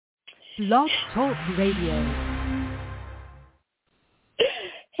Blog Talk Radio.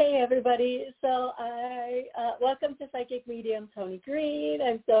 Hey, everybody. So welcome to Psychic Medium Toni Greene.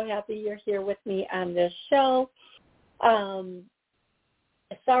 I'm so happy you're here with me on this show.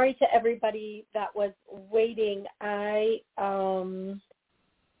 Sorry to everybody that was waiting. I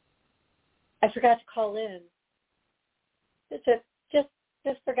forgot to call in.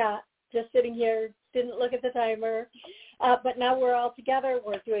 Just forgot. Just sitting here, didn't look at the timer. But now we're all together.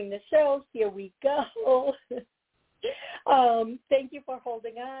 We're doing the show. Here we go. Thank you for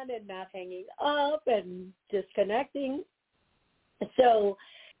holding on and not hanging up and disconnecting. So,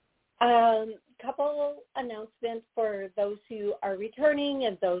 couple announcements for those who are returning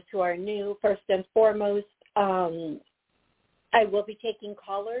and those who are new. First and foremost, I will be taking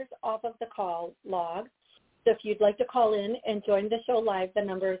callers off of the call log. So if you'd like to call in and join the show live, the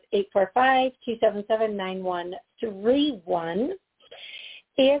number is 845-277-9131.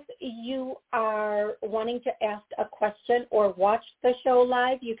 If you are wanting to ask a question or watch the show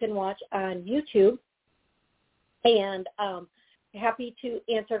live, you can watch on YouTube. And happy to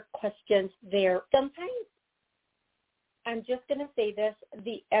answer questions there. Sometimes, I'm just going to say this,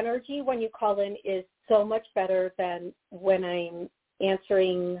 the energy when you call in is so much better than when I'm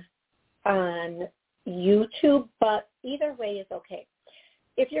answering on YouTube, but either way is okay.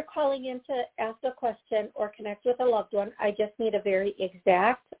 If you're calling in to ask a question or connect with a loved one, I just need a very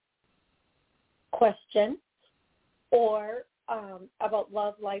exact question or about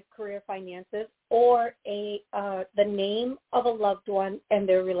love, life, career, finances, or the name of a loved one and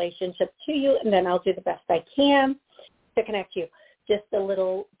their relationship to you, and then I'll do the best I can to connect you. Just a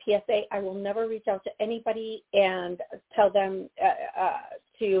little PSA, I will never reach out to anybody and tell them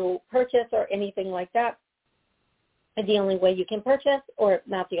to purchase or anything like that. The only way you can purchase, or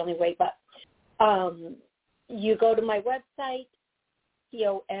not the only way, but you go to my website,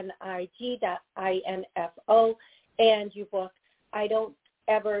 tonig.info, and you book. I don't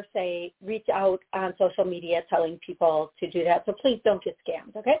ever say reach out on social media telling people to do that, so please don't get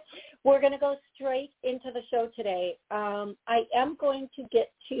scammed, okay? We're going to go straight into the show today. I am going to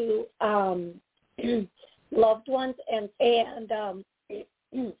get to loved ones and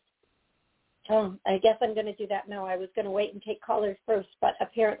I guess I'm going to do that now. I was going to wait and take callers first, but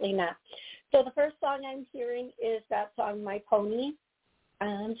apparently not. So the first song I'm hearing is that song, My Pony.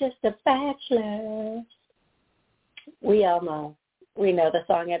 I'm just a bachelor. We all know. We know the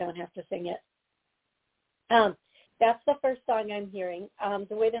song. I don't have to sing it. That's the first song I'm hearing.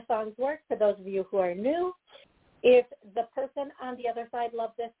 The way the songs work, for those of you who are new, if the person on the other side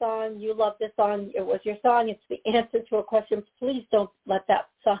loved this song, you love this song, it was your song, it's the answer to a question, please don't let that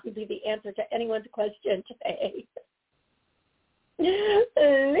song be the answer to anyone's question today.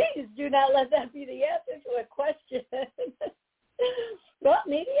 Please do not let that be the answer to a question. Well,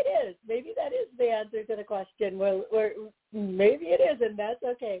 maybe it is. Maybe that is the answer to the question. Well, maybe it is, and that's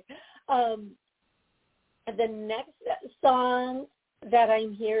okay. The next song that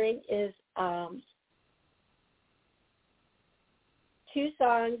I'm hearing is two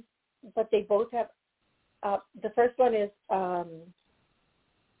songs, but they both have, the first one is, oh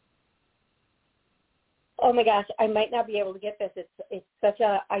my gosh, I might not be able to get this. It's such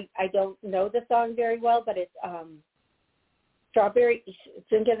a, I don't know the song very well, but it's strawberry,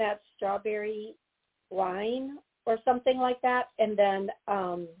 thinking that strawberry wine or something like that. And then,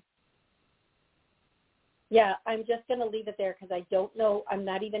 yeah, I'm just going to leave it there because I don't know. I'm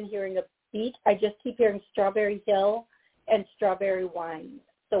not even hearing a beat. I just keep hearing Strawberry Hill and Strawberry Wine.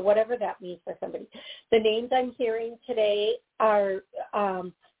 So whatever that means for somebody. The names I'm hearing today are,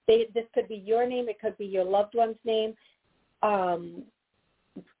 this could be your name. It could be your loved one's name.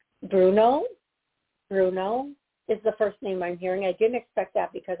 Bruno is the first name I'm hearing. I didn't expect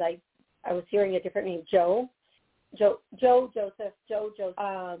that because I was hearing a different name. Joseph,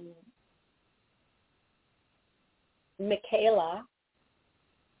 Michaela,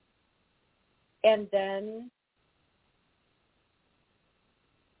 and then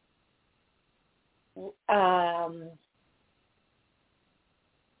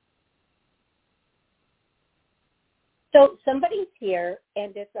so somebody's here,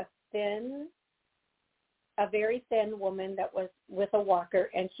 and it's a very thin woman that was with a walker,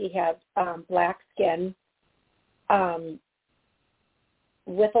 and she had black skin,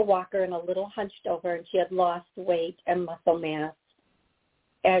 with a walker and a little hunched over, and she had lost weight and muscle mass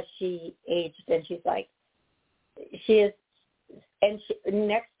as she aged, and she's like,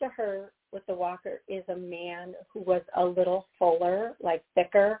 next to her with the walker is a man who was a little fuller, like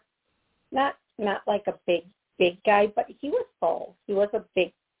thicker, not like a big guy, but he was full. He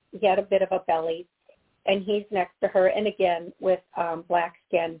had a bit of a belly, and he's next to her, and again with black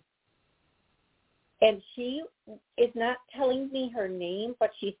skin And she is not telling me her name,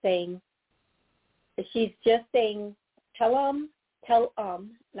 but she's just saying,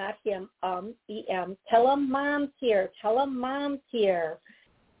 not him, E-M, tell him mom's here,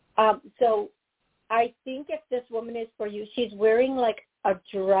 So I think if this woman is for you, she's wearing like a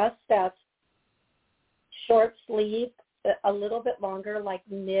dress that's short sleeve, a little bit longer, like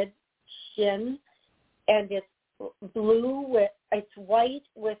mid-shin, and it's white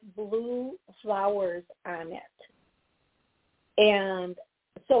with blue flowers on it. And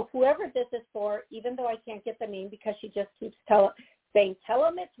so whoever this is for, even though I can't get the name because she just keeps saying, tell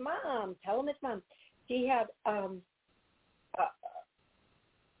him it's mom. She had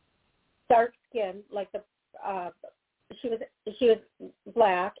dark skin, like she was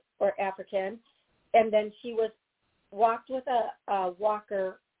black or African, and then she walked with a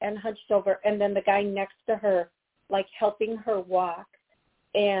walker and hunched over, and then the guy next to her, like helping her walk,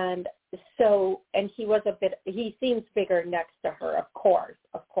 and he seems bigger next to her, of course.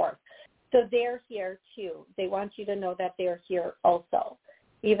 So they're here too. They want you to know that they're here also,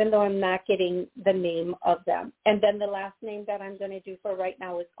 even though I'm not getting the name of them. And then the last name that I'm going to do for right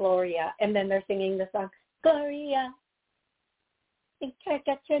now is Gloria, and then they're singing the song, Gloria, I think I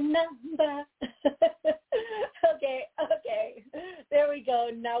got your number. Okay. There we go.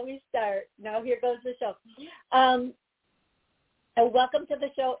 Now we start. Now here goes the show. Welcome to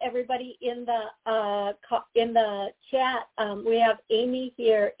the show, everybody in the chat. We have Amy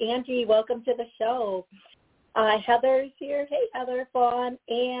here. Angie, welcome to the show. Heather's here. Hey, Heather, Fawn,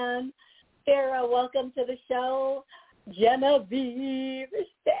 Ann, Sarah, welcome to the show. Genevieve,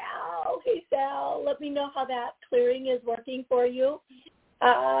 Sal. Hey, Sal. Let me know how that clearing is working for you.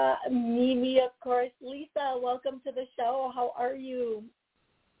 Mimi, of course. Lisa, welcome to the show. How are you?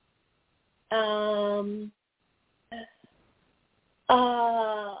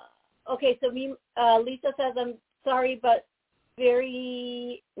 Okay, so Lisa says, I'm sorry, but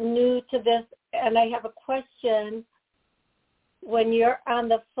very new to this, and I have a question. When you're on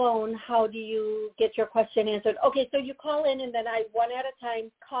the phone, how do you get your question answered? Okay, so you call in, and then I, one at a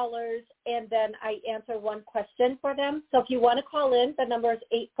time, callers, and then I answer one question for them. So if you want to call in, the number is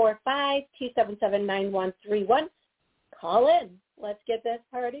 845-277-9131. Call in. Let's get this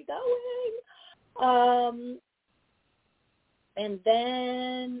party going. And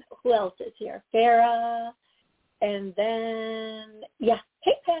then who else is here? Farah. And then, yeah.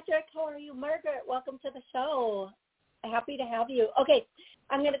 Hey, Patrick, how are you? Margaret, welcome to the show. Happy to have you. Okay,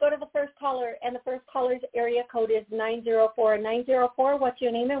 I'm going to go to the first caller, and the first caller's area code is 904. 904, what's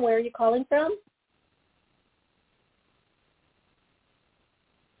your name and where are you calling from?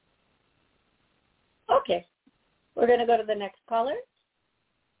 Okay, we're going to go to the next caller.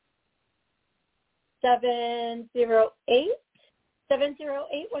 708.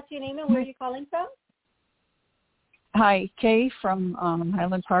 708, what's your name and where are you calling from? Hi, Kay from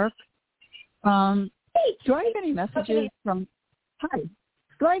Highland Park. Do I have any messages from? Hi.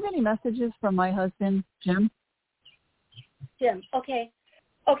 Do I have any messages from my husband, Jim? Jim. Okay.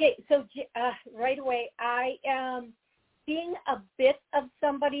 So right away, I am seeing a bit of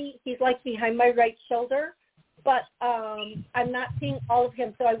somebody. He's like behind my right shoulder, but I'm not seeing all of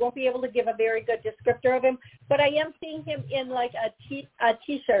him, so I won't be able to give a very good descriptor of him. But I am seeing him in like a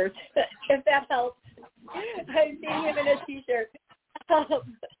t-shirt, if that helps. I'm seeing him in a t-shirt. So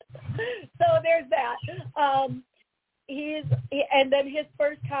there's that. And then his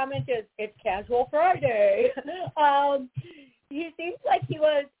first comment is, "It's Casual Friday." He seems like he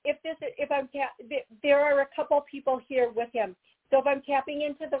was. There are a couple people here with him. So if I'm tapping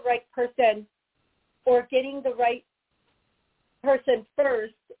into the right person or getting the right person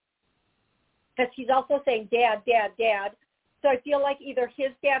first, because he's also saying dad, dad, dad. So I feel like either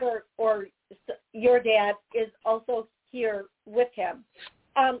his dad or your dad is also here with him.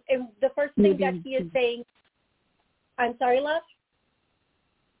 And the first thing that he is saying, I'm sorry, love?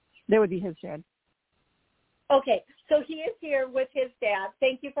 That would be his dad. Okay, so he is here with his dad.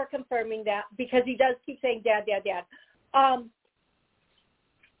 Thank you for confirming that, because he does keep saying dad, dad, dad.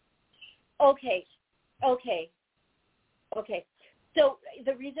 Okay. So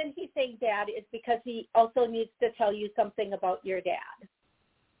the reason he's saying dad is because he also needs to tell you something about your dad.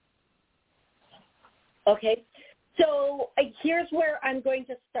 Okay. So here's where I'm going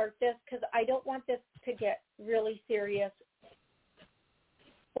to start this, because I don't want this to get really serious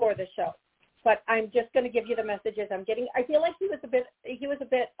for the show. But I'm just going to give you the messages I'm getting. I feel like he was a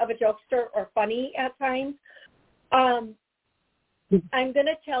bit of a jokester or funny at times. I'm going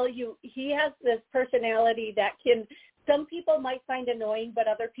to tell you, he has this personality that some people might find annoying, but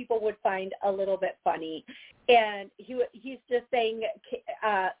other people would find a little bit funny. And he's just saying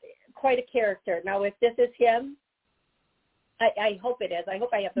quite a character. Now, if this is him, I hope it is. I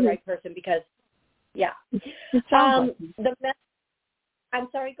hope I have the right person because, yeah. It sounds like I'm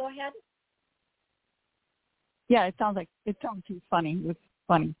sorry, go ahead. Yeah, it sounds he's funny. It's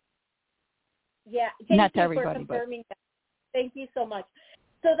funny. Yeah, not to you everybody, for confirming that. Thank you so much.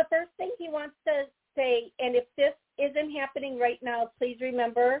 So the first thing he wants to say, and if this isn't happening right now, please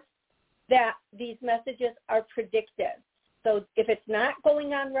remember that these messages are predictive. So if it's not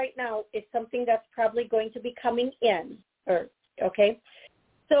going on right now, it's something that's probably going to be coming in. Okay?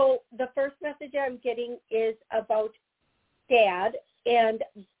 So the first message I'm getting is about Dad, and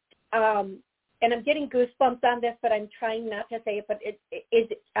I'm getting goosebumps on this, but I'm trying not to say it. But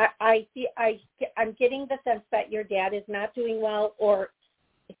I'm getting the sense that your dad is not doing well, or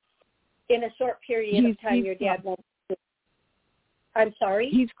in a short period of time, your dad won't. I'm sorry.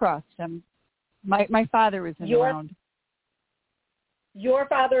 He's crossed him. My father isn't around. Your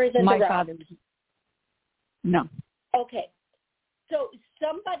father isn't my around. Father. No. Okay. So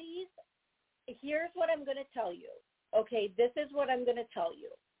here's what I'm going to tell you. Okay, this is what I'm going to tell you.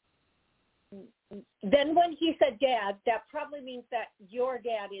 Then when he said dad, that probably means that your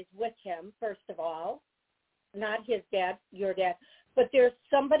dad is with him, first of all. Not his dad, your dad. But there's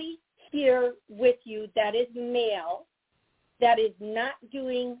somebody here with you that is male that is not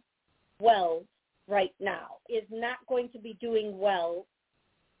doing well right now, is not going to be doing well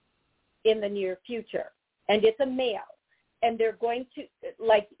in the near future. And it's a male. And they're going to,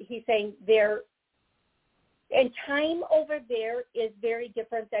 like he's saying, and time over there is very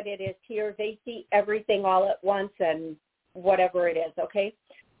different than it is here. They see everything all at once and whatever it is, okay?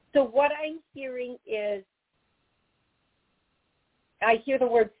 So what I'm hearing is, I hear the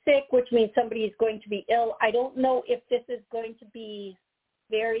word sick, which means somebody is going to be ill. I don't know if this is going to be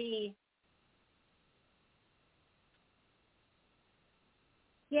very,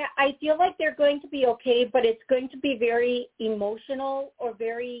 I feel like they're going to be okay, but it's going to be very emotional or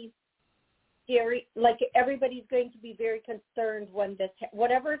very scary. Like everybody's going to be very concerned when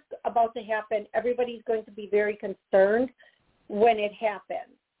whatever's about to happen, everybody's going to be very concerned when it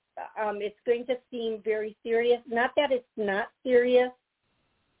happens. It's going to seem very serious. Not that it's not serious,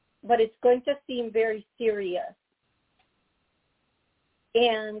 but it's going to seem very serious.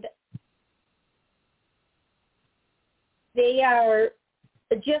 And they are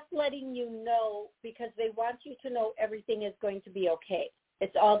just letting you know because they want you to know everything is going to be okay.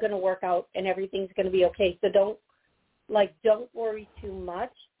 It's all going to work out and everything's going to be okay. So don't worry too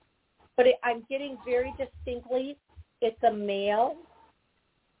much. But I'm getting very distinctly, it's a male.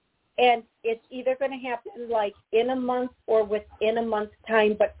 And it's either going to happen like in a month or within a month's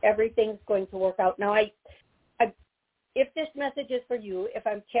time, but everything's going to work out. Now, if this message is for you, if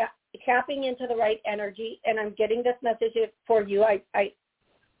I'm tapping into the right energy and I'm getting this message for you, I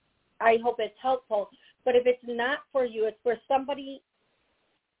hope it's helpful. But if it's not for you, it's for somebody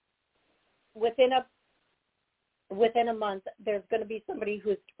within a month, there's going to be somebody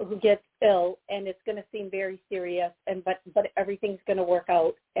who gets ill, and it's going to seem very serious, but everything's going to work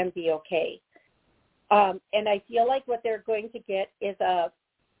out and be okay. And I feel like what they're going to get is I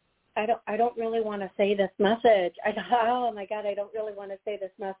don't really want to say this message. Oh my God, I don't really want to say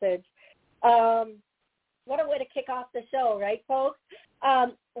this message. What a way to kick off the show, right, folks?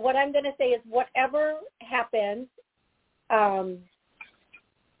 What I'm going to say is whatever happens,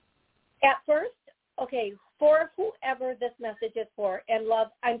 at first, okay, for whoever this message is for, and love,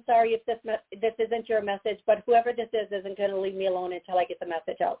 I'm sorry if this isn't your message, but whoever this is isn't going to leave me alone until I get the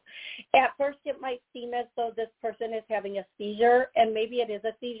message out. At first, it might seem as though this person is having a seizure, and maybe it is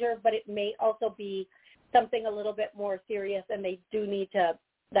a seizure, but it may also be something a little bit more serious, and they do need to,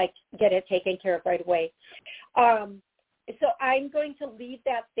 get it taken care of right away. So I'm going to leave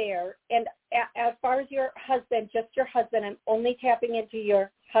that there. And as far as your husband, just your husband, I'm only tapping into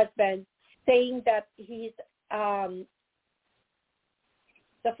your husband, saying that he's the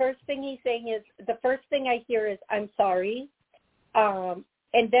first thing he's saying is, the first thing I hear is, I'm sorry. And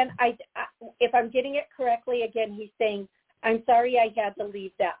then if I'm getting it correctly, again, he's saying, I'm sorry I had to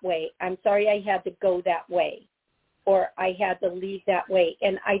leave that way. I'm sorry I had to go that way, or I had to leave that way.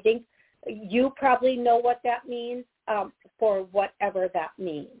 And I think you probably know what that means, for whatever that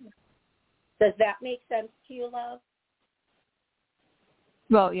means. Does that make sense to you, love?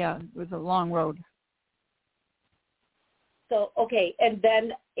 Well, yeah, it was a long road. So, okay, and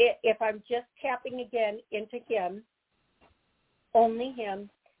then if I'm just tapping again into him, only him,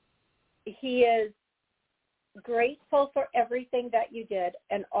 he is grateful for everything that you did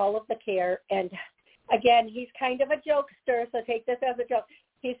and all of the care. And again, he's kind of a jokester, so take this as a joke.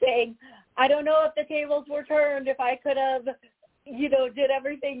 He's saying, I don't know if the tables were turned, if I could have, did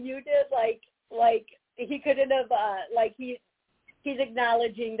everything you did. Like he couldn't have, he's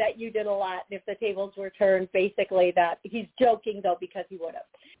acknowledging that you did a lot. And if the tables were turned, basically that he's joking though, because he would have.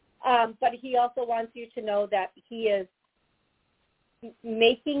 But he also wants you to know that he is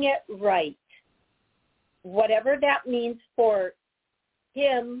making it right. Whatever that means for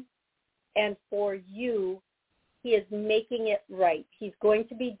him and for you, he is making it right. He's going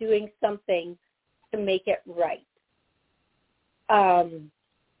to be doing something to make it right. And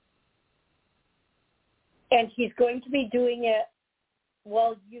he's going to be doing it,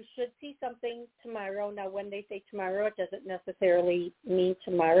 well, you should see something tomorrow. Now, when they say tomorrow, it doesn't necessarily mean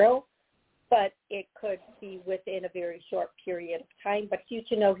tomorrow, but it could be within a very short period of time. But you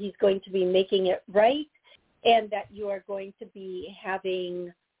to know he's going to be making it right, and that you are going to be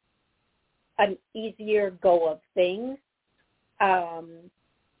having an easier go of things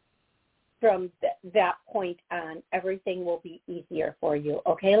from that point on. Everything will be easier for you.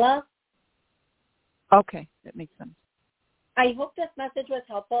 Okay, love? Okay, that makes sense. I hope this message was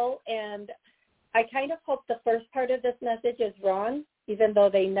helpful, and I kind of hope the first part of this message is wrong, even though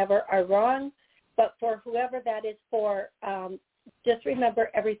they never are wrong. But for whoever that is for, just remember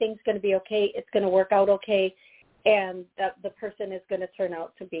everything's going to be okay. It's going to work out okay, and the person is going to turn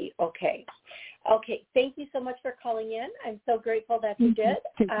out to be okay. Okay, thank you so much for calling in. I'm so grateful that you did.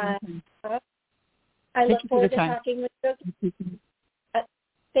 I look forward to talking with you.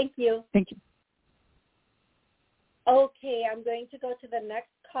 Thank you. Thank you. Okay, I'm going to go to the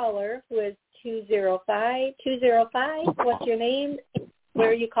next caller, who is 205. 205, what's your name? Where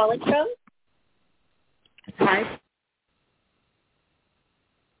are you calling from? Hi.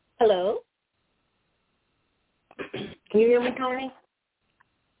 Hello? Can you hear me, Toni?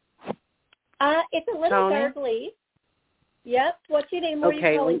 It's a little Toni? garbly. Yep, what's your name? Where are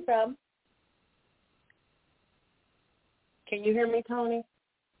you calling from? Can you hear me, Toni?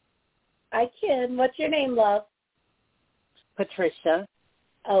 I can. What's your name, love? Patricia.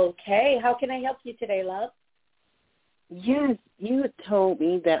 Okay, how can I help you today, love? Yes, you had told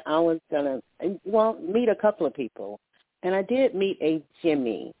me that I was going to, meet a couple of people. And I did meet a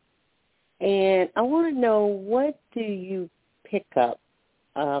Jimmy. And I want to know, what do you pick up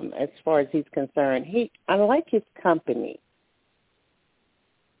as far as he's concerned? I like his company.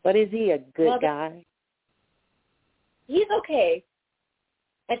 But is he a good guy? He's okay.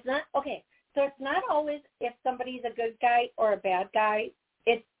 It's not, okay. So it's not always if somebody's a good guy or a bad guy.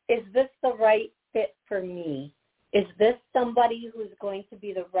 It's, is this the right fit for me? Is this somebody who's going to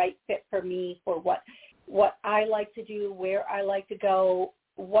be the right fit for me for what I like to do, where I like to go?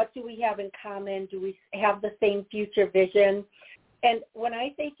 What do we have in common? Do we have the same future vision? And when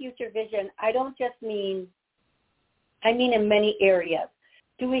I say future vision, I don't just mean, I mean in many areas.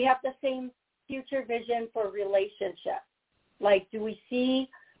 Do we have the same future vision for relationships? Like, do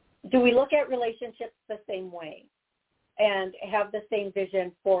we look at relationships the same way and have the same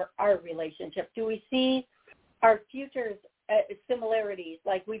vision for our relationship? Do we see our futures similarities?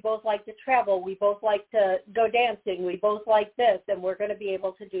 Like, we both like to travel, we both like to go dancing, we both like this, and we're going to be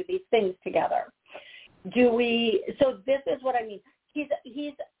able to do these things together. So this is what I mean. This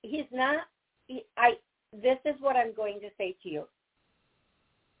is what I'm going to say to you.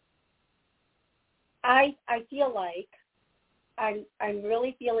 I feel like, I'm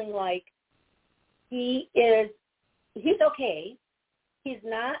really feeling like he's okay. He's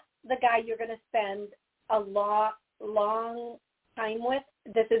not the guy you're going to spend a long time with.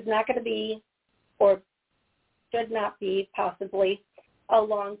 This is not going to be, or should not be possibly, a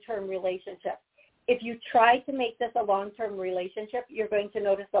long-term relationship. If you try to make this a long-term relationship, you're going to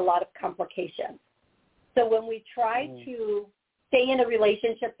notice a lot of complications. So when we try to stay in a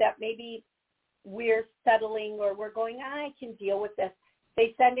relationship that maybe we're settling or we're going, I can deal with this,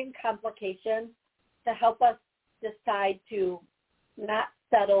 they send in complications to help us decide to not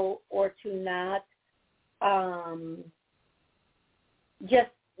settle or to not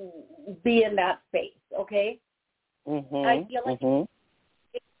just be in that space, okay? Mm-hmm. I feel like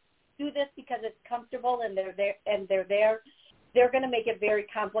if you do this because it's comfortable and they're there, they're going to make it very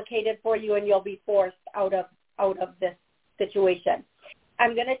complicated for you, and you'll be forced out of this situation.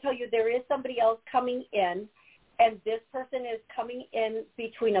 I'm going to tell you, there is somebody else coming in, and this person is coming in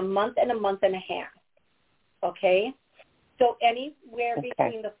between a month and a half, okay? So anywhere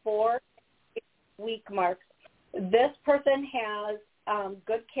between the 4 and 6 week marks. This person has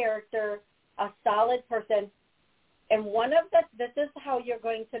good character, a solid person, and this is how you're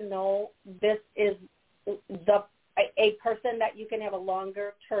going to know this is a person that you can have a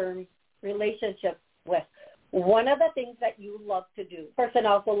longer-term relationship with. One of the things that you love to do, the person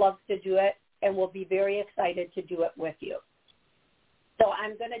also loves to do it and will be very excited to do it with you. So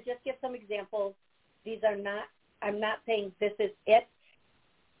I'm going to just give some examples. I'm not saying this is it.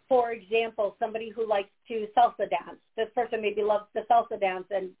 For example, somebody who likes to salsa dance. This person maybe loves the salsa dance,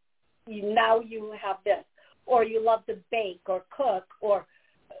 and now you have this. Or you love to bake or cook or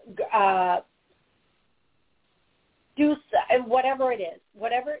do whatever it is.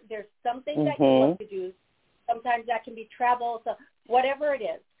 Whatever, there's something that you love to do. Sometimes that can be travel. So whatever it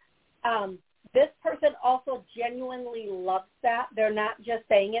is. This person also genuinely loves that. They're not just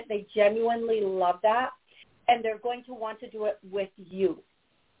saying it. They genuinely love that, and they're going to want to do it with you.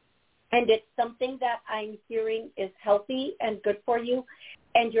 And it's something that I'm hearing is healthy and good for you,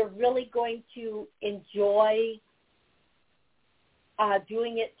 and you're really going to enjoy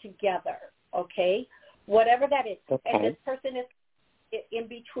doing it together, okay? Whatever that is. Okay. And this person is in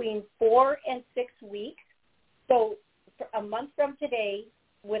between 4 and 6 weeks. So for a month from today,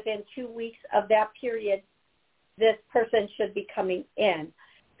 within 2 weeks of that period, this person should be coming in.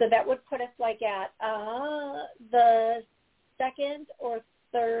 So that would put us like at the 2nd or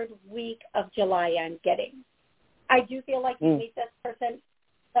 3rd week of July, I'm getting. I do feel like you meet this person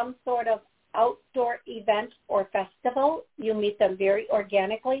some sort of outdoor event or festival. You meet them very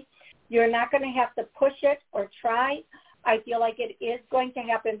organically. You're not going to have to push it or try. I feel like it is going to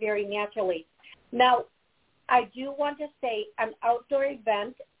happen very naturally. Now, I do want to say an outdoor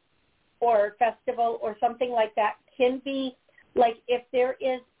event or festival or something like that can be like if there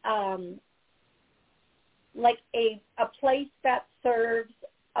is like a place that serves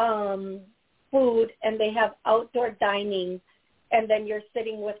food and they have outdoor dining and then you're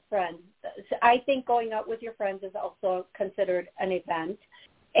sitting with friends. So I think going out with your friends is also considered an event,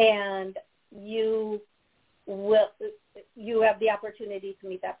 and you have the opportunity to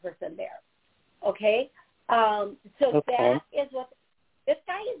meet that person there. Okay? So that is what this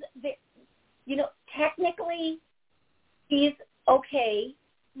guy is. Technically, he's okay.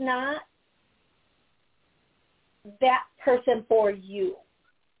 Not that person for you.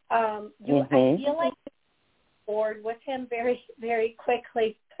 I feel like you're bored with him very, very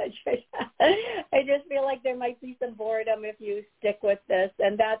quickly. I just feel like there might be some boredom if you stick with this,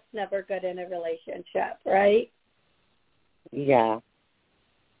 and that's never good in a relationship, right? Yeah.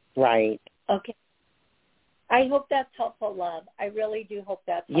 Right. Okay. I hope that's helpful, love. I really do hope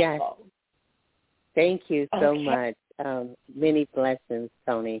that's helpful. Yes. Thank you so much. Many blessings,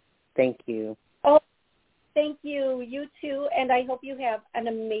 Toni. Thank you. Oh, thank you. You too, and I hope you have an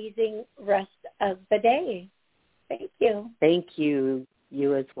amazing rest of the day. Thank you. Thank you.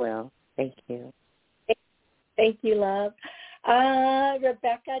 You as well. Thank you. Thank you, love.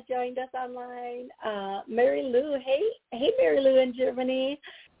 Rebecca joined us online. Mary Lou, hey, Mary Lou in Germany.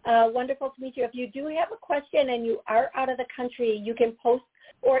 Wonderful to meet you. If you do have a question and you are out of the country, you can post,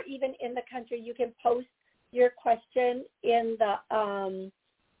 or even in the country, you can post your question in the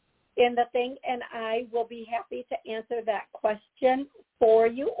thing, and I will be happy to answer that question for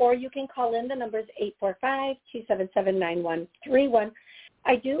you. Or you can call in. The number is 845-277-9131.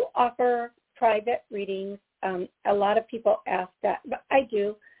 I do offer private readings. A lot of people ask that, but I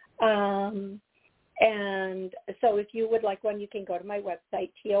do. And so if you would like one, you can go to my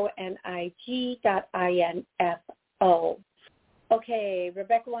website, tonig.info. Okay,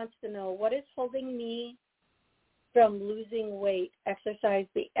 Rebecca wants to know, what is holding me from losing weight? Exercise,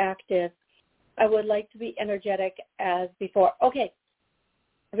 be active. I would like to be energetic as before. Okay,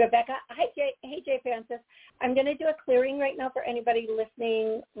 Rebecca. Hi, Jay. Hey, Jay Francis. I'm going to do a clearing right now for anybody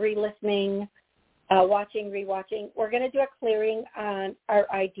listening, re-listening, watching, rewatching. We're going to do a clearing on our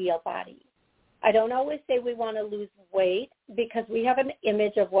ideal body. I don't always say we want to lose weight because we have an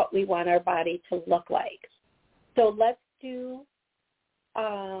image of what we want our body to look like. So let's do,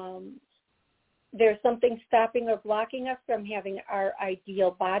 there's something stopping or blocking us from having our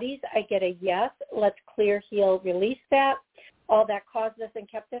ideal bodies. I get a yes. Let's clear, heal, release that. All that caused us and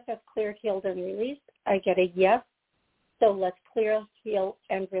kept us has cleared, healed, and released. I get a yes. So let's clear, heal,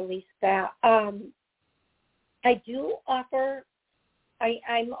 and release that. I do offer. I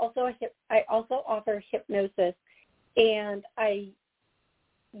also offer hypnosis, and I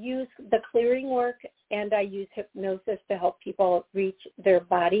use the clearing work and I use hypnosis to help people reach their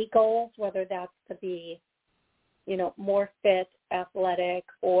body goals, whether that's to be, more fit, athletic,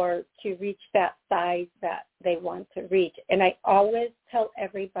 or to reach that size that they want to reach. And I always tell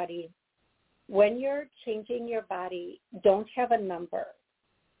everybody, when you're changing your body, don't have a number.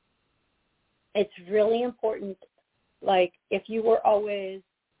 It's really important. Like if you were always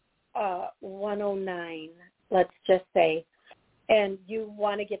 109, let's just say, and you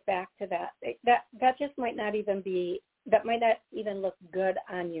want to get back to that just might not even look good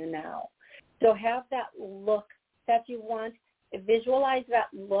on you now. So have that look that you want visualize that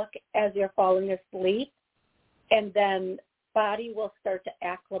look as you're falling asleep, and then body will start to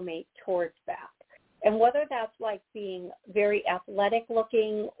acclimate towards that. And whether that's like being very athletic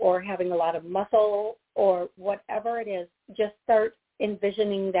looking or having a lot of muscle or whatever it is, just start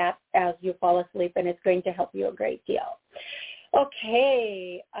envisioning that as you fall asleep, and it's going to help you a great deal.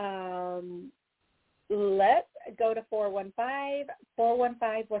 Okay, let's go to 415.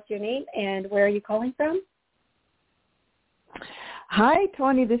 415, what's your name and where are you calling from? Hi,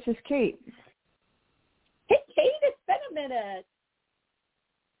 Toni. This is Kate. Hey, Kate, it's been a minute.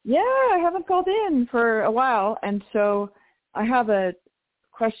 Yeah, I haven't called in for a while, and so I have a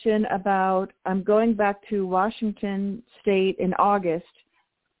question about, I'm going back to Washington State in August,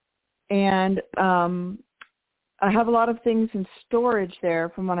 and I have a lot of things in storage there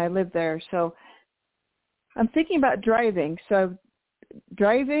from when I lived there, so I'm thinking about driving. So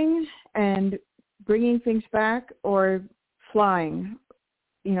driving and bringing things back, or flying,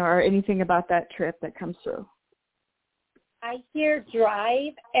 or anything about that trip that comes through. I hear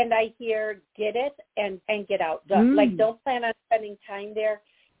drive, and I hear get it and get out. Don't plan on spending time there.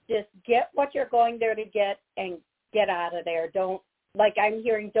 Just get what you're going there to get and get out of there. I'm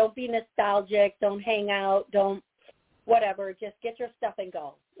hearing, don't be nostalgic, don't hang out, don't whatever. Just get your stuff and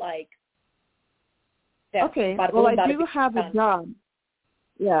go. Okay. Well, I do have a job.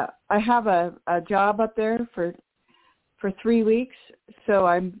 Yeah, I have a job up there for 3 weeks, so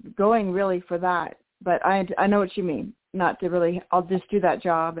I'm going really for that. But I know what you mean. Not to really, I'll just do that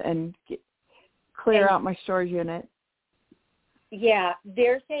job and clear out my storage unit. Yeah,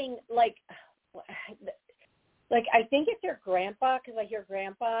 they're saying I think it's your grandpa, because I hear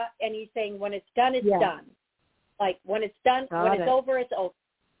grandpa, and he's saying when it's done, it's done. When it's done, it's over, it's over.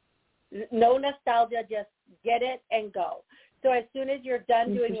 No nostalgia, just get it and go. So as soon as you're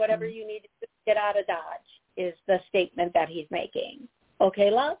done doing whatever you need to do, get out of Dodge is the statement that he's making. Okay,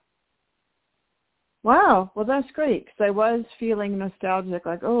 love? Wow. Well, that's great, because I was feeling nostalgic,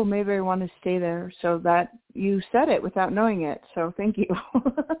 maybe I want to stay there. So that you said it without knowing it. So thank you.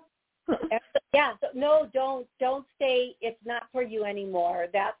 Yeah. So no, don't stay. It's not for you anymore.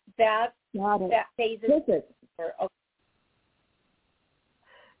 That phase is over. Okay.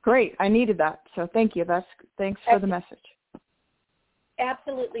 Great. I needed that. So thank you. Thanks for the message.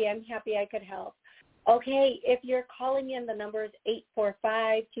 Absolutely. I'm happy I could help. Okay, if you're calling in, the number is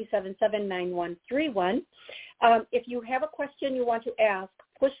 845-277-9131. If you have a question you want to ask,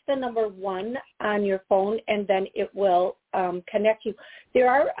 push the number 1 on your phone, and then it will connect you.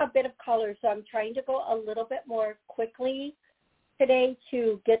 There are a bit of callers, so I'm trying to go a little bit more quickly today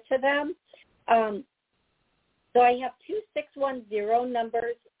to get to them. So I have 2610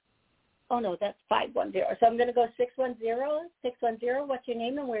 numbers. Oh, no, that's 510. So I'm going to go 610. 610, what's your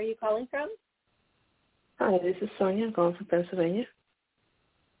name and where are you calling from? Hi, this is Sonia. I'm calling from Pennsylvania.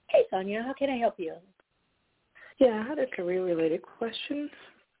 Hey, Sonia. How can I help you? Yeah, I had a career-related question.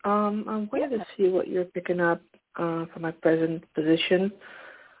 I wanted to see what you're picking up for my present position.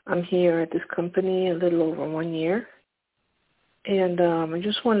 I'm here at this company a little over 1 year, and I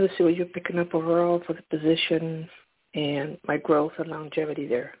just wanted to see what you're picking up overall for the position and my growth and longevity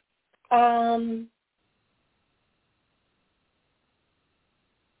there.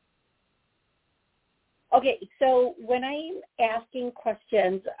 Okay, so when I'm asking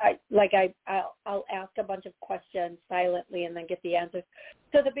questions, I'll ask a bunch of questions silently and then get the answers.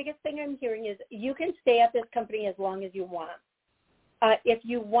 So the biggest thing I'm hearing is you can stay at this company as long as you want. If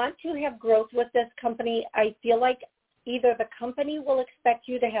you want to have growth with this company, I feel like either the company will expect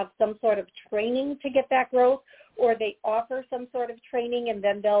you to have some sort of training to get that growth, or they offer some sort of training and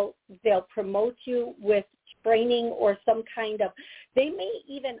then they'll promote you with training or some kind of, they may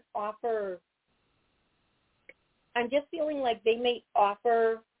even offer, I'm just feeling like they may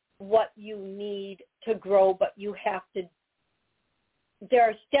offer what you need to grow, but you have to, there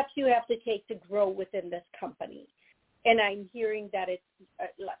are steps you have to take to grow within this company. And I'm hearing that it's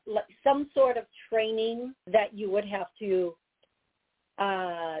some sort of training that you would have to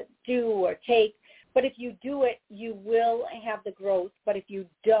do or take. But if you do it, you will have the growth. But if you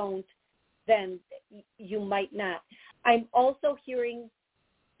don't, then you might not. I'm also hearing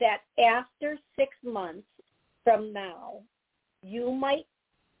that after 6 months from now, you might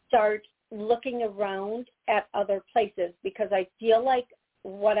start looking around at other places, because I feel like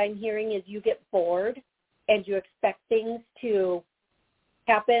what I'm hearing is you get bored and you expect things to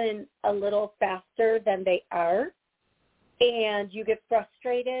happen a little faster than they are, and you get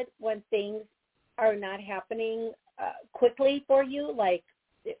frustrated when things are not happening quickly for you. Like,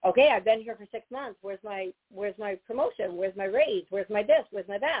 okay, I've been here for 6 months. Where's my promotion? Where's my raise? Where's my this? Where's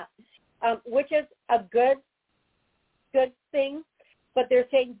my that? Which is a good good thing, but they're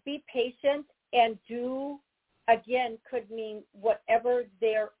saying be patient and do, again, could mean whatever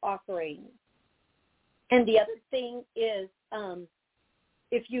they're offering. And the other thing is,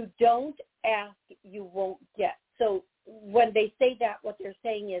 if you don't ask, you won't get. So when they say that, what they're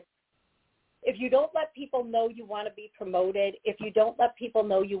saying is, if you don't let people know you want to be promoted, if you don't let people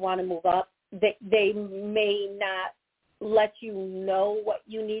know you want to move up, they may not let you know what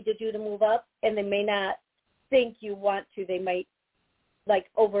you need to do to move up, and they may not think you want to. They might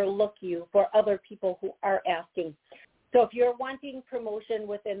overlook you for other people who are asking. So if you're wanting promotion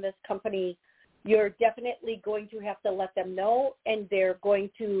within this company, you're definitely going to have to let them know, and they're going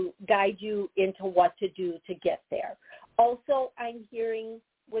to guide you into what to do to get there. Also, I'm hearing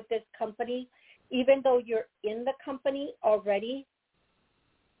with this company, even though you're in the company already,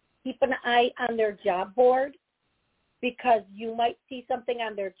 keep an eye on their job board, because you might see something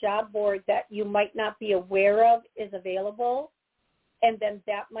on their job board that you might not be aware of is available, and then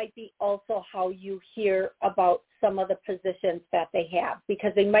that might be also how you hear about some of the positions that they have,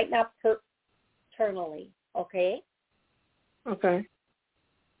 because they might not internally, okay? Okay.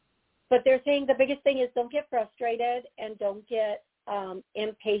 But they're saying the biggest thing is don't get frustrated and don't get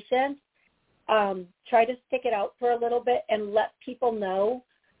impatient. Try to stick it out for a little bit and let people know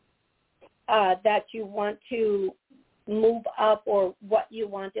that you want to move up or what you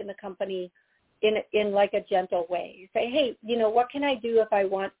want in the company in like a gentle way. You say, hey, what can I do if I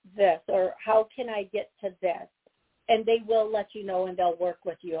want this, or how can I get to this? And they will let you know, and they'll work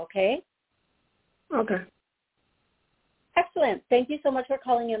with you, okay? Okay. Excellent. Thank you so much for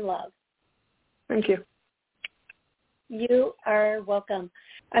calling in, love. Thank you. You are welcome.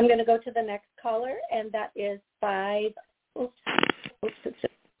 I'm going to go to the next caller, and that is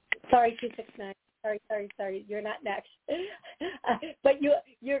 269. Sorry. You're not next. But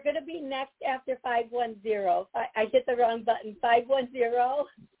you're going to be next after 510. I hit the wrong button. 510.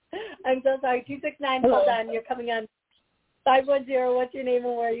 I'm so sorry. 269, hold on. You're coming on. 510, what's your name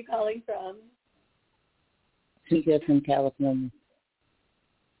and where are you calling from? Tika from California.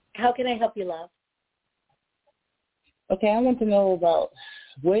 How can I help you, love? Okay, I want to know about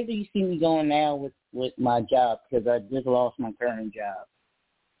where do you see me going now with my job, because I just lost my current job.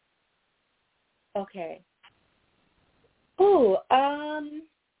 Okay. So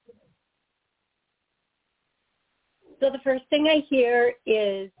the first thing I hear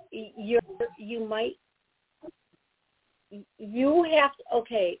is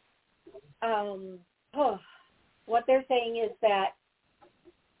what they're saying is that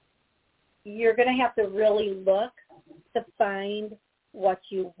you're going to have to really look to find what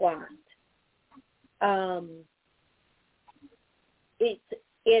you want.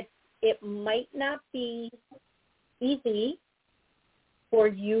 It might not be easy for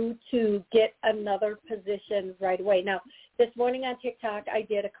you to get another position right away. Now, this morning on TikTok, I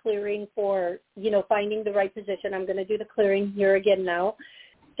did a clearing for, finding the right position. I'm going to do the clearing here again now.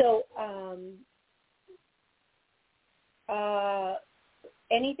 So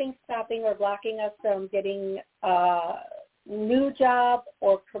anything stopping or blocking us from getting a new job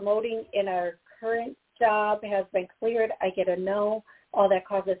or promoting in our current job has been cleared. I get a no. All that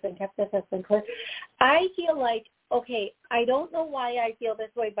causes and kept this has been cleared. I feel like, I don't know why I feel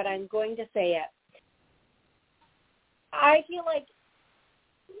this way, but I'm going to say it. I feel like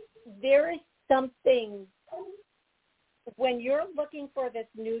there is something, when you're looking for this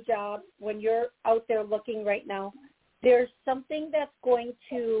new job, when you're out there looking right now, there's something that's going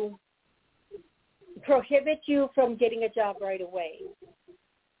to prohibit you from getting a job right away.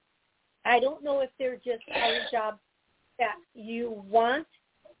 I don't know if there just are jobs that you want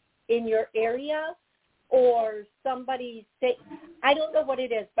in your area, or somebody say, I don't know what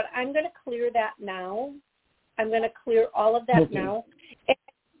it is, but I'm going to clear that now. I'm going to clear all of that now. And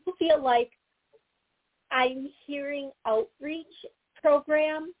I feel like I'm hearing outreach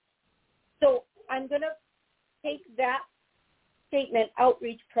program. So I'm going to take that statement,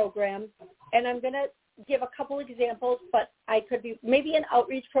 outreach program, and I'm going to give a couple examples, but I could be, maybe an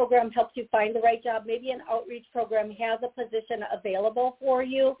outreach program helps you find the right job. Maybe an outreach program has a position available for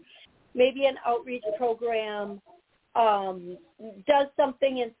you. Maybe an outreach program does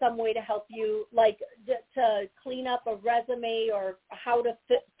something in some way to help you, like to clean up a resume or how to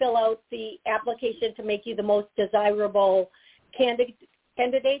fill out the application to make you the most desirable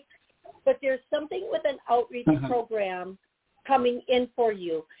candidate. But there's something with an outreach program coming in for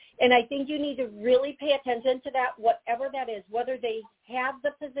you. And I think you need to really pay attention to that, whatever that is, whether they have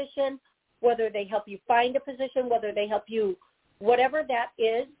the position, whether they help you find a position, whether they help you, whatever that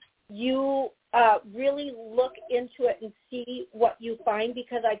is, you really look into it and see what you find,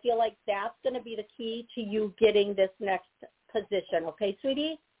 because I feel like that's going to be the key to you getting this next position. Okay,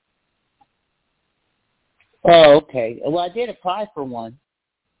 sweetie? Oh, okay. Well, I did apply for one.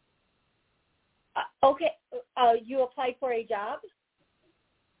 Okay. You applied for a job?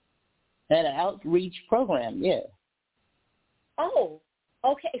 At an outreach program, yeah. Oh,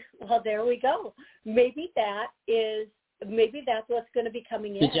 okay. Well, there we go. Maybe that's what's going to be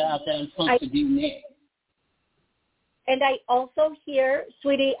coming in. The job that I'm supposed to do next. And I also hear,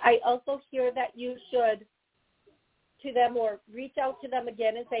 sweetie, that you should to them or reach out to them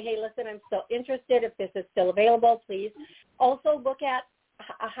again and say, hey, listen, I'm still interested. If this is still available, please. Also look at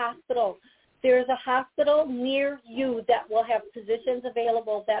a hospital. There's a hospital near you that will have positions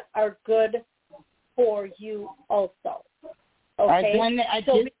available that are good for you also. Okay? I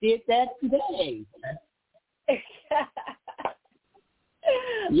just did that today. I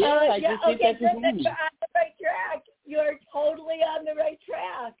just did that today. You're on the right track. You're totally on the right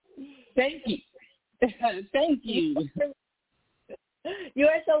track. Thank you. Thank you. You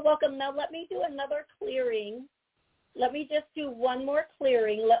are so welcome. Now let me do another clearing. Let me just do one more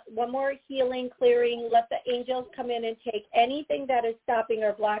clearing, one more healing clearing. Let the angels come in and take anything that is stopping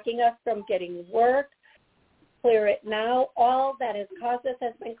or blocking us from getting work. Clear it now. All that has caused us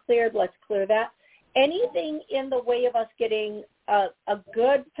has been cleared. Let's clear that. Anything in the way of us getting a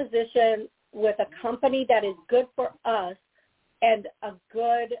good position with a company that is good for us and a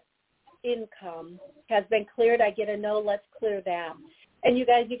good income has been cleared. I get a no. Let's clear that. And you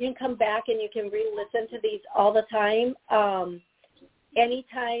guys, you can come back and you can re-listen to these all the time.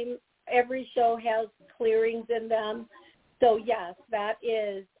 Anytime, every show has clearings in them. So, yes, that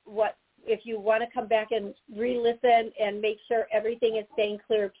is what, if you want to come back and re-listen and make sure everything is staying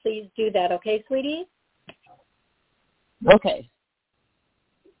clear, please do that. Okay, sweetie? Okay.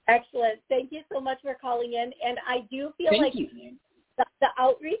 Excellent. Thank you so much for calling in. And I do feel Thank like you. the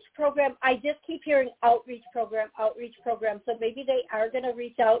outreach program, I just keep hearing outreach program. So maybe they are going to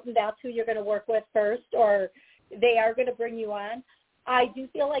reach out and that's who you're going to work with first, or they are going to bring you on. I do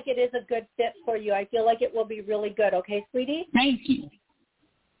feel like it is a good fit for you. I feel like it will be really good. Okay, sweetie? Thank you.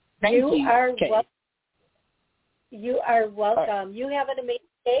 You are okay. You are welcome. Right. You have an amazing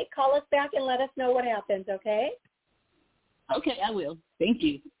day. Call us back and let us know what happens, okay? Okay, I will. Thank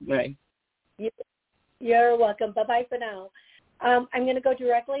you. Bye. You're welcome. Bye-bye for now. I'm going to go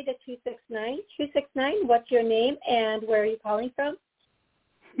directly to 269. 269, what's your name and where are you calling from?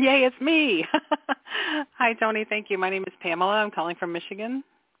 Yay, it's me. Hi, Toni. Thank you. My name is Pamela. I'm calling from Michigan.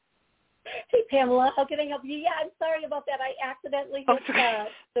 Hey, Pamela. How can I help you? Yeah, I'm sorry about that. I accidentally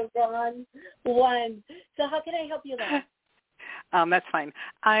hit the wrong one. So how can I help you there? That's fine.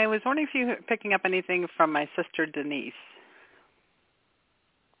 I was wondering if you were picking up anything from my sister, Denise.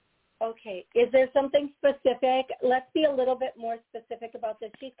 Okay. Is there something specific? Let's be a little bit more specific about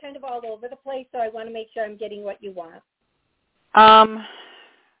this. She's kind of all over the place, so I want to make sure I'm getting what you want.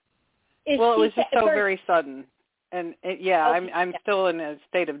 It was just so very sudden. And, I'm still in a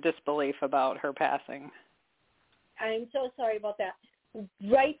state of disbelief about her passing. I'm so sorry about that.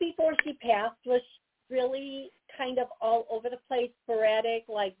 Right before she passed, was she really kind of all over the place, sporadic,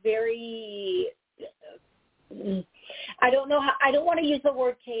 like very... I don't know how, I don't want to use the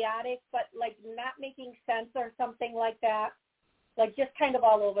word chaotic, but like not making sense or something like that, like just kind of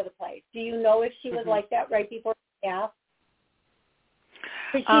all over the place. Do you know if she was like that right before she passed?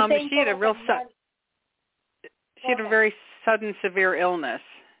 She had a real she had a very sudden, severe illness,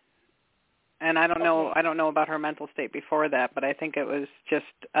 and I don't know about her mental state before that, but I think it was just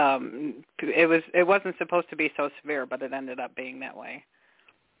it wasn't supposed to be so severe, but it ended up being that way.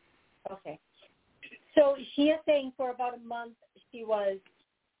 Okay. So she is saying for about a month she was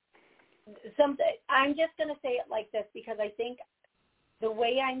something. I'm just going to say it like this because I think the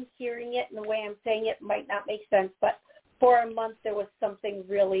way I'm hearing it and the way I'm saying it might not make sense, but for a month there was something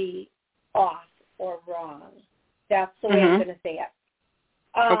really off or wrong. That's the way I'm going to say it.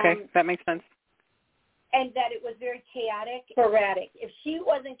 Okay, that makes sense. And that it was very chaotic, sporadic. If she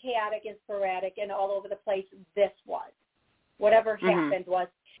wasn't chaotic and sporadic and all over the place, this was. Whatever happened was.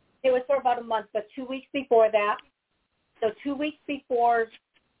 It was for about a month, but 2 weeks before that, so 2 weeks before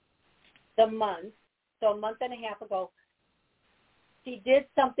the month, so a month and a half ago, she did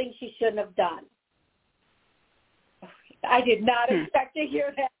something she shouldn't have done. I did not expect to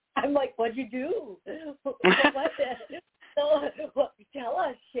hear that. I'm like, what'd you do? What was it? So, tell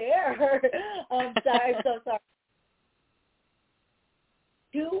us, share. I'm so sorry.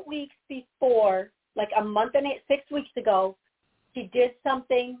 2 weeks before, like a month and 6 weeks ago, she did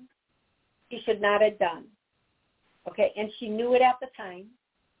something she should not have done. Okay, and she knew it at the time.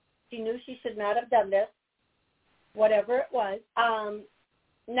 She knew she should not have done this, whatever it was.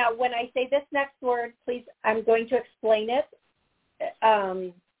 Now, when I say this next word, please, I'm going to explain it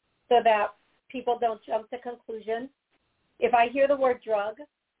so that people don't jump to conclusions. If I hear the word drug,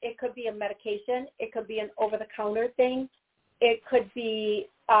 it could be a medication. It could be an over-the-counter thing. It could be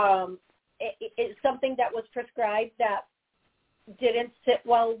it's something that was prescribed that didn't sit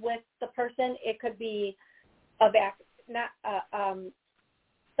well with the person. It could be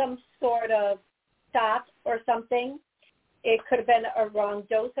some sort of shot or something. It could have been a wrong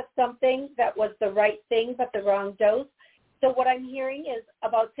dose of something that was the right thing but the wrong dose. So what I'm hearing is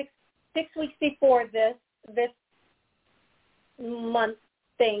about six weeks before this month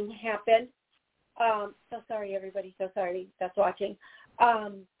thing happened. So sorry, everybody. So sorry that's watching.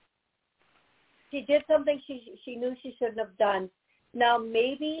 She did something she knew she shouldn't have done. Now,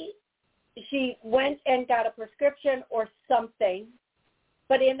 maybe she went and got a prescription or something,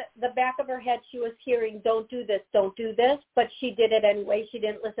 but in the back of her head she was hearing, don't do this, but she did it anyway. She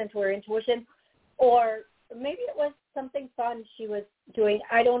didn't listen to her intuition. Or maybe it was something fun she was doing.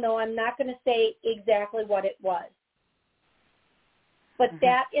 I don't know. I'm not going to say exactly what it was. But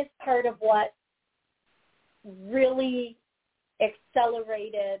that is part of what really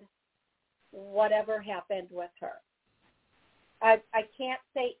accelerated whatever happened with her. I can't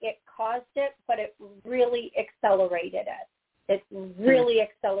say it caused it, but it really accelerated it. It really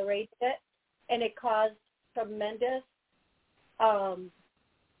accelerated it, and it caused tremendous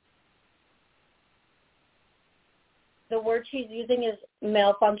the word she's using is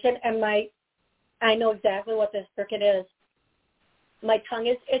malfunction, and I know exactly what this frickin' is. My tongue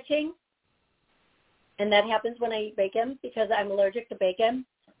is itching, and that happens when I eat bacon because I'm allergic to bacon.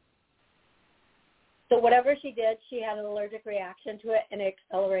 So whatever she did, she had an allergic reaction to it, and it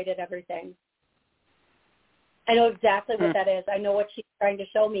accelerated everything. I know exactly what that is. I know what she's trying to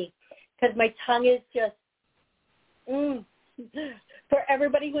show me because my tongue is just, For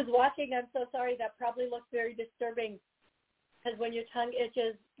everybody who's watching, I'm so sorry. That probably looks very disturbing because when your tongue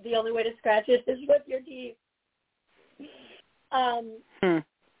itches, the only way to scratch it is with your teeth. So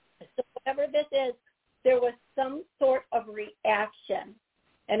whatever this is, there was some sort of reaction.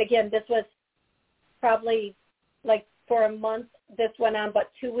 And again, this was probably like for a month this went on,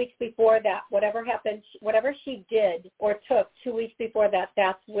 but 2 weeks before that, whatever happened, whatever she did or took 2 weeks before that,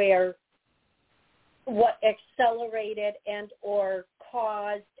 that's where what accelerated and or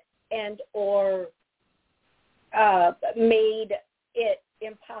caused and or made it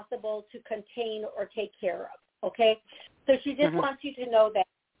impossible to contain or take care of, okay? So she just wants you to know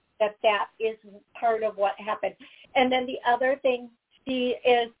that is part of what happened. And then the other thing, she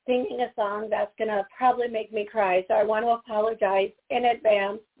is singing a song that's going to probably make me cry, so I want to apologize in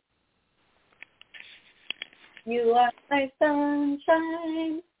advance. You are my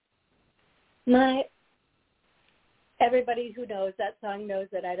sunshine, everybody who knows that song knows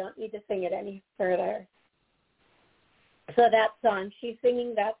that I don't need to sing it any further. So that song, she's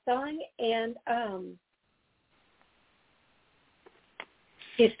singing that song, and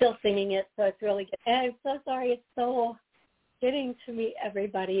she's still singing it, so it's really good. And I'm so sorry, it's so getting to me,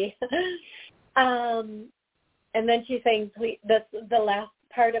 everybody. And then she's saying, please, the last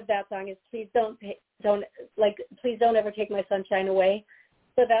part of that song is, please don't ever take my sunshine away.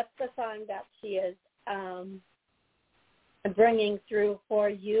 So that's the song that she is bringing through for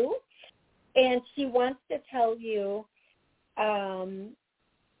you. And she wants to tell you, now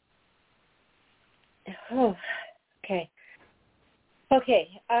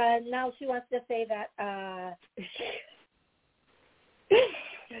she wants to say that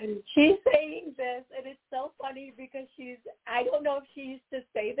she's saying this, and it's so funny because I don't know if she used to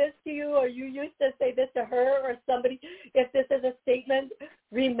say this to you or you used to say this to her or somebody, if this is a statement,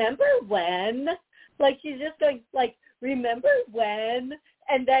 remember when? Like she's just going, like, remember when?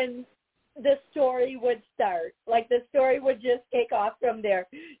 And then the story would start. Like the story would just take off from there.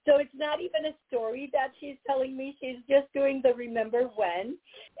 So it's not even a story that she's telling me. She's just doing the remember when.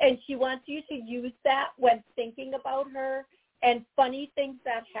 And she wants you to use that when thinking about her and funny things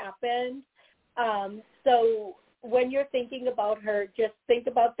that happened. So when you're thinking about her, just think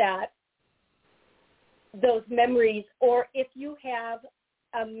about that, those memories. Or if you have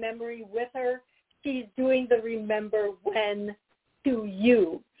a memory with her, she's doing the remember when to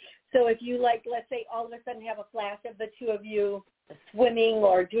you. So if you, like, let's say all of a sudden have a flash of the two of you swimming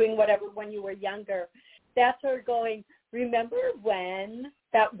or doing whatever when you were younger, that's her going, remember when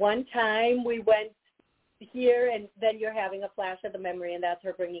that one time we went here, and then you're having a flash of the memory, and that's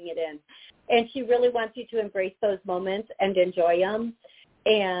her bringing it in. And she really wants you to embrace those moments and enjoy them.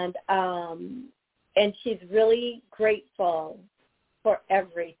 And she's really grateful for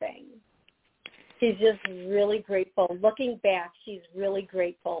everything. She's just really grateful. Looking back, she's really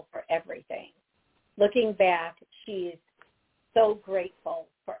grateful for everything. Looking back, she's so grateful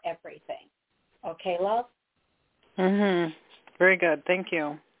for everything. Okay, love? Mhm. Very good. Thank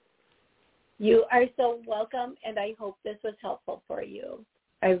you. You are so welcome, and I hope this was helpful for you.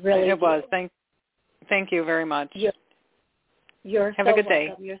 I really It was. do. Thank you very much. You're Have so a good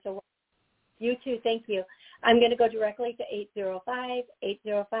welcome. day. You're so welcome. You too. Thank you. I'm going to go directly to 805.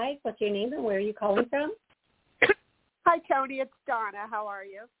 805, what's your name and where are you calling from? Hi, Toni. It's Donna. How are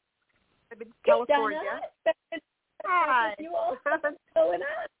you? I'm in Hey, California. Donna. Hi. You all what's going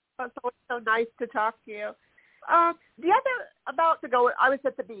on? It's always so nice to talk to you. About to go, I was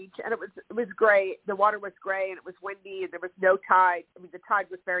at the beach, and it was great. The water was gray, and it was windy, and there was no tide. I mean, the tide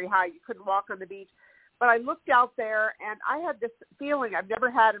was very high. You couldn't walk on the beach. But I looked out there, and I had this feeling I've never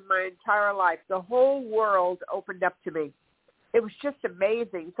had in my entire life. The whole world opened up to me. It was just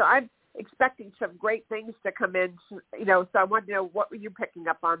amazing. So I'm expecting some great things to come in, so I wanted to know, what were you picking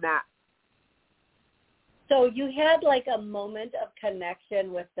up on that? So you had like a moment of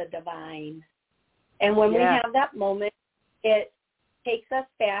connection with the divine. And when we have that moment, it takes us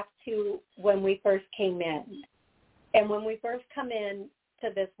back to when we first came in. And when we first come in to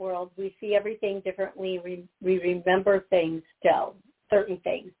this world, we see everything differently. We remember things still, certain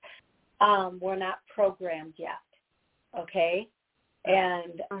things. We're not programmed yet, okay?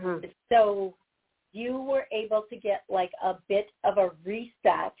 And so you were able to get like a bit of a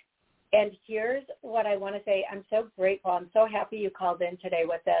reset. And here's what I want to say. I'm so grateful. I'm so happy you called in today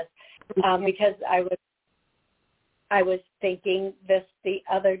with this because I was thinking this the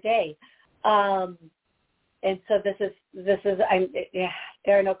other day. And so this is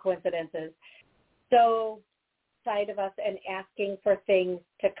there are no coincidences. So side of us and asking for things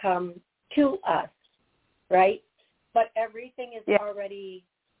to come to us, right? But everything is already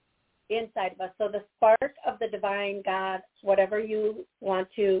inside of us. So the spark of the divine God, whatever you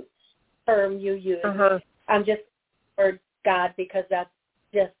want to term you use, I'm just for God because that's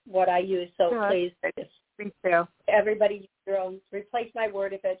just what I use. So please, everybody use your own. Replace my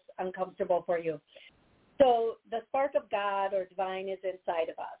word if it's uncomfortable for you. So the spark of God or divine is inside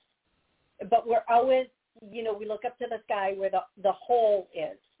of us. But we're always, we look up to the sky where the whole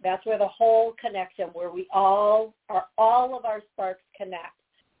is. That's where the whole connection, where we all of our sparks connect.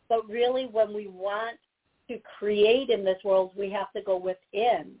 But really when we want to create in this world, we have to go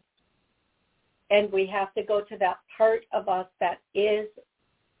within. And we have to go to that part of us that is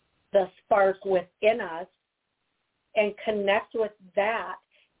the spark within us and connect with that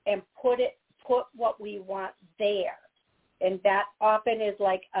and put what we want there. And that often is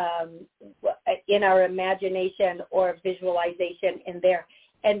like in our imagination or visualization in there.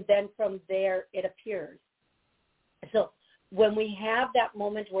 And then from there it appears. So when we have that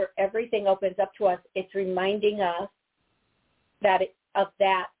moment where everything opens up to us, it's reminding us of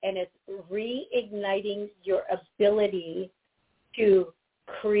that, and it's reigniting your ability to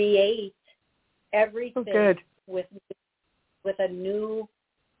create everything with a new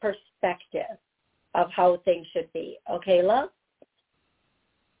perspective of how things should be. Okay, love?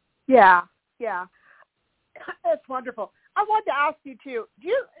 Yeah. That's wonderful. I wanted to ask you, too, do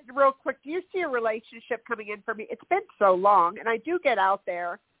you see a relationship coming in for me? It's been so long, and I do get out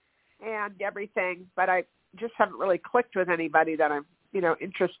there and everything, but I just haven't really clicked with anybody that I'm,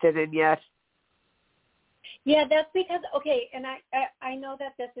 interested in yet. Yeah, that's because, and I know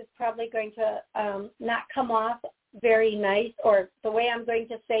that this is probably going to not come off very nice, or the way I'm going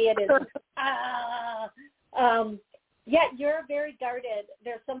to say it is, you're very guarded.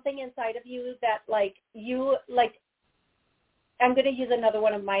 There's something inside of you that, I'm going to use another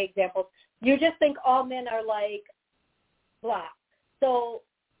one of my examples. You just think all men are like blah. So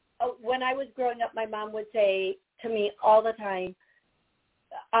when I was growing up, my mom would say to me all the time,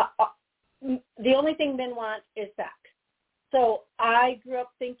 the only thing men want is sex. So I grew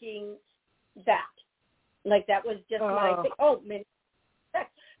up thinking that. Like that was just my thing. Oh, men sex.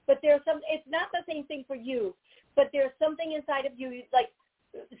 But there's it's not the same thing for you, but there's something inside of you, like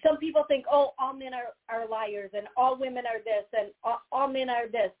some people think, all men are liars and all women are this and all men are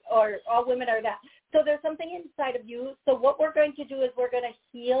this or all women are that. So there's something inside of you. So what we're going to do is we're going to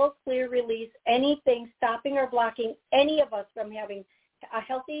heal, clear, release anything stopping or blocking any of us from having a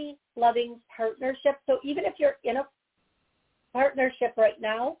healthy, loving partnership. So even if you're in a partnership right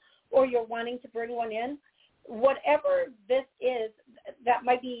now or you're wanting to bring one in, whatever this is that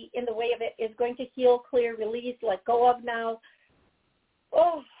might be in the way of it is going to heal, clear, release, let go of now.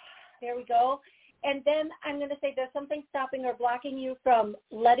 Oh, there we go. And then I'm going to say there's something stopping or blocking you from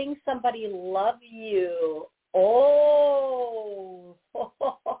letting somebody love you. Oh,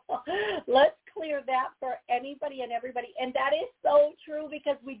 let's clear that for anybody and everybody. And that is so true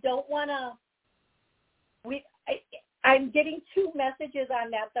because we don't want to, I'm getting two messages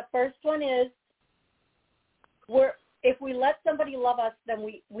on that. The first one is if we let somebody love us, then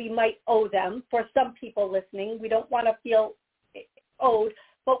we might owe them. For some people listening, we don't want to feel owed,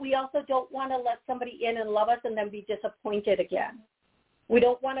 but we also don't want to let somebody in and love us and then be disappointed again. We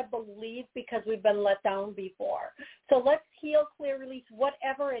don't want to believe because we've been let down before. So let's heal, clear, release,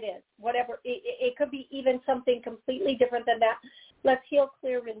 whatever it is, whatever. It could be even something completely different than that. Let's heal,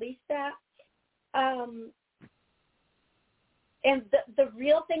 clear, release that. And the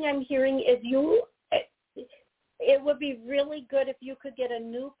real thing I'm hearing is it would be really good if you could get a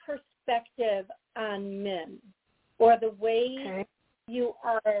new perspective on men or the way you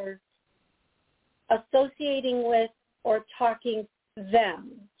are associating with or talking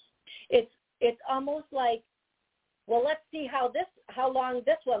them. It's almost like, well, let's see how long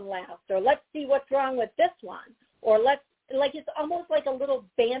this one lasts, or let's see what's wrong with this one, or it's almost like a little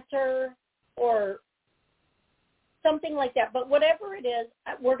banter or something like that. But whatever it is,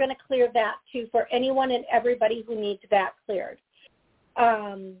 we're going to clear that too for anyone and everybody who needs that cleared.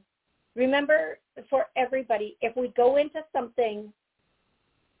 Remember, for everybody, if we go into something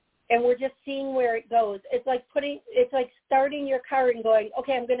and we're just seeing where it goes, it's like starting your car and going,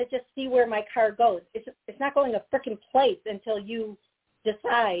 okay, I'm going to just see where my car goes. It's not going a freaking place until you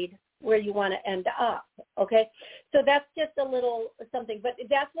decide where you want to end up, okay? So that's just a little something. But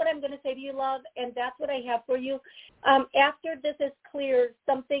that's what I'm going to say to you, love, and that's what I have for you. After this is clear,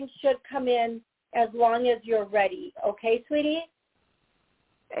 something should come in as long as you're ready. Okay, sweetie?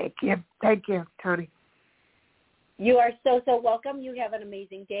 Thank you. Thank you, Toni. You are so, so welcome. You have an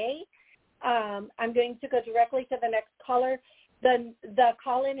amazing day. I'm going to go directly to the next caller. The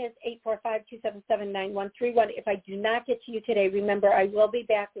call-in is 845-277-9131. If I do not get to you today, remember, I will be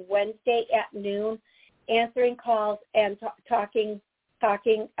back Wednesday at noon answering calls and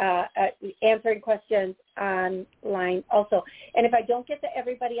answering questions online also. And if I don't get to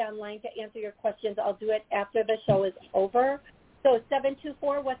everybody online to answer your questions, I'll do it after the show is over. So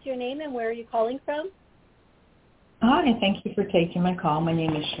 724, what's your name and where are you calling from? Hi, thank you for taking my call. My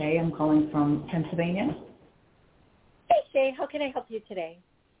name is Shay. I'm calling from Pennsylvania. Hey, Shay, how can I help you today?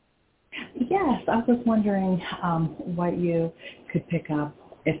 Yes, I was wondering what you could pick up,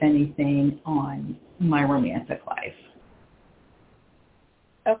 if anything, on my romantic life.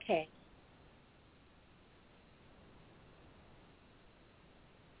 Okay.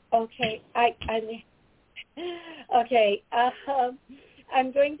 Okay,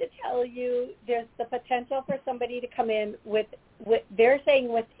 I'm going to tell you there's the potential for somebody to come in with they're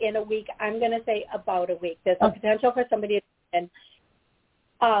saying within a week. I'm going to say about a week. There's a potential for somebody to come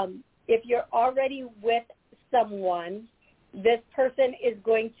in. If you're already with someone, this person is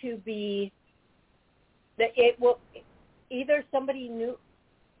going to be it will either somebody new.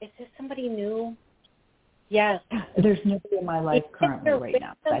 Is this somebody new? Yes. There's nobody in my life currently right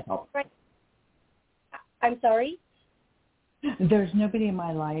now. That helps. I'm sorry? There's nobody in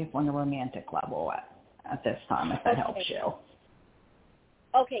my life on a romantic level at this time, if that helps you.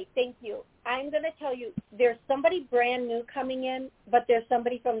 Okay, thank you. I'm going to tell you, there's somebody brand new coming in, but there's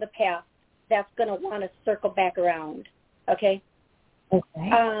somebody from the past that's going to want to circle back around, okay?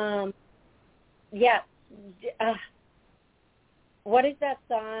 Okay. Yeah. What is that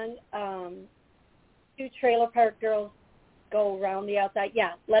song? Two trailer park girls go around the outside.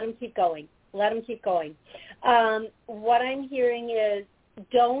 Yeah, let them keep going. Let them keep going. What I'm hearing is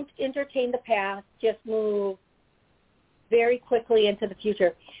don't entertain the past. Just move very quickly into the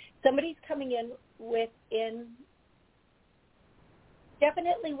future. Somebody's coming in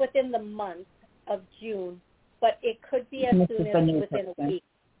definitely within the month of June, but it could be as soon as within a week.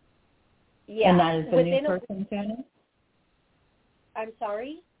 Yeah. And that is the new person, Toni? I'm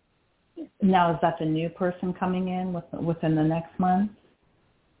sorry? Now, is that the new person coming in within the next month?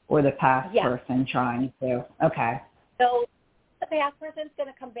 Or the past person trying to? Okay. So the past person's going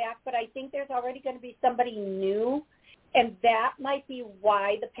to come back, but I think there's already going to be somebody new, and that might be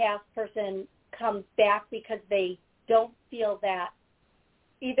why the past person comes back, because they don't feel that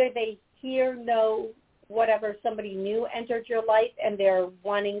either they hear, know, whatever, somebody new entered your life, and they're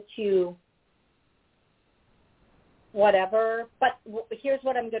wanting to whatever. But here's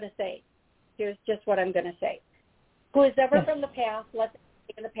what I'm going to say. Here's just what I'm going to say. Who is ever from the past, let's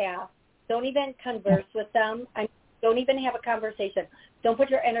in the past, don't even converse with them. Don't even have a conversation. Don't put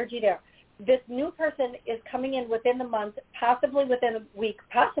your energy there. This new person is coming in within the month, possibly within a week,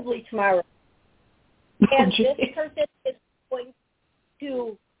 possibly tomorrow. And this person is going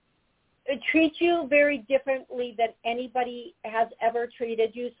to, treat you very differently than anybody has ever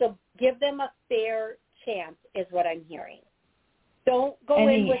treated you. So give them a fair chance is what I'm hearing. Don't go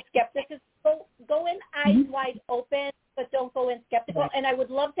in with skepticism. Go in eyes wide open, but don't go in skeptical. Right. And I would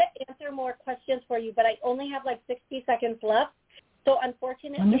love to answer more questions for you, but I only have like 60 seconds left. So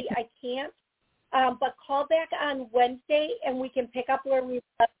unfortunately, I can't. But call back on Wednesday, and we can pick up where we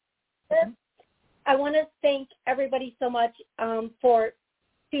left. I want to thank everybody so much for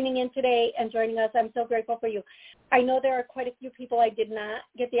tuning in today and joining us. I'm so grateful for you. I know there are quite a few people I did not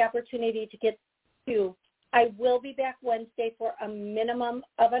get the opportunity to get to. I will be back Wednesday for a minimum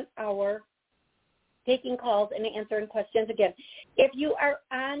of an hour, taking calls and answering questions again. If you are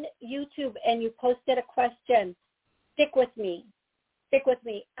on YouTube and you posted a question, stick with me. Stick with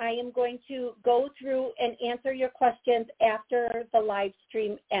me. I am going to go through and answer your questions after the live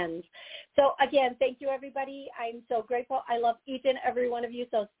stream ends. So again, thank you, everybody. I'm so grateful. I love each and every one of you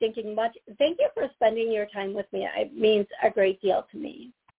so stinking much. Thank you for spending your time with me. It means a great deal to me.